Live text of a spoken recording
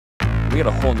We got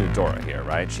a whole new Dora here,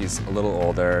 right? She's a little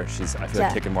older. She's, I feel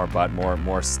like, kicking more butt,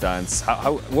 more stunts.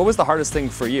 What was the hardest thing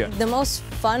for you? The most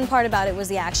fun part about it was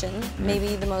the action.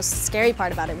 Maybe the most scary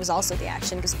part about it was also the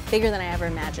action, because bigger than I ever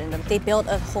imagined. They built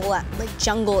a whole like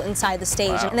jungle inside the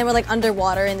stage, and they were like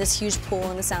underwater in this huge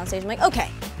pool in the soundstage. I'm like, okay,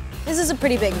 this is a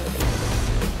pretty big movie.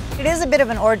 It is a bit of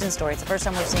an origin story. It's the first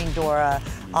time we're seeing Dora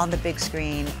on the big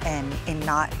screen and in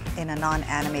a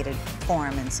non-animated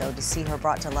form, and so to see her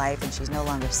brought to life, and she's no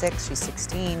longer 6, she's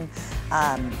 16.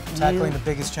 Tackling the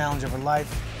biggest challenge of her life.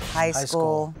 High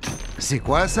school. C'est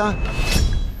quoi ça?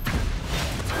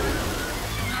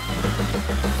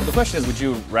 The question is, would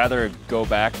you rather go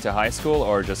back to high school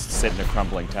or just sit in a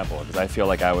crumbling temple? Because I feel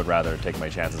like I would rather take my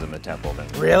chances in the temple than...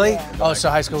 Really? Yeah. Oh, so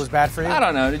high school was bad for you? I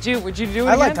don't know. Would you do it again?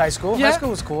 I liked high school. Yeah? High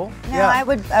school was cool. No, yeah. I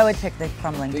would pick the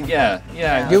crumbling temple.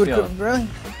 Yeah. You would really?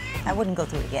 I wouldn't go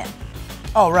through it again.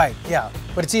 Oh, right, yeah.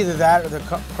 But it's either that or the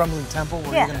crumbling temple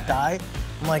where you're gonna die.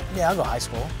 I'm like, yeah, I'll go high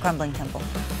school. Crumbling temple.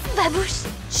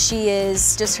 She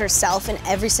is just herself in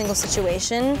every single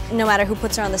situation. No matter who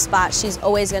puts her on the spot, she's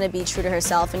always going to be true to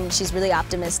herself, and she's really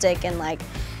optimistic, and like,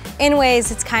 in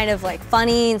ways it's kind of like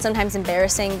funny and sometimes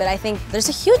embarrassing, but I think there's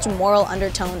a huge moral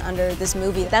undertone under this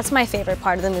movie. That's my favorite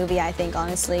part of the movie, I think,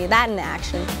 honestly. That and the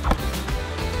action.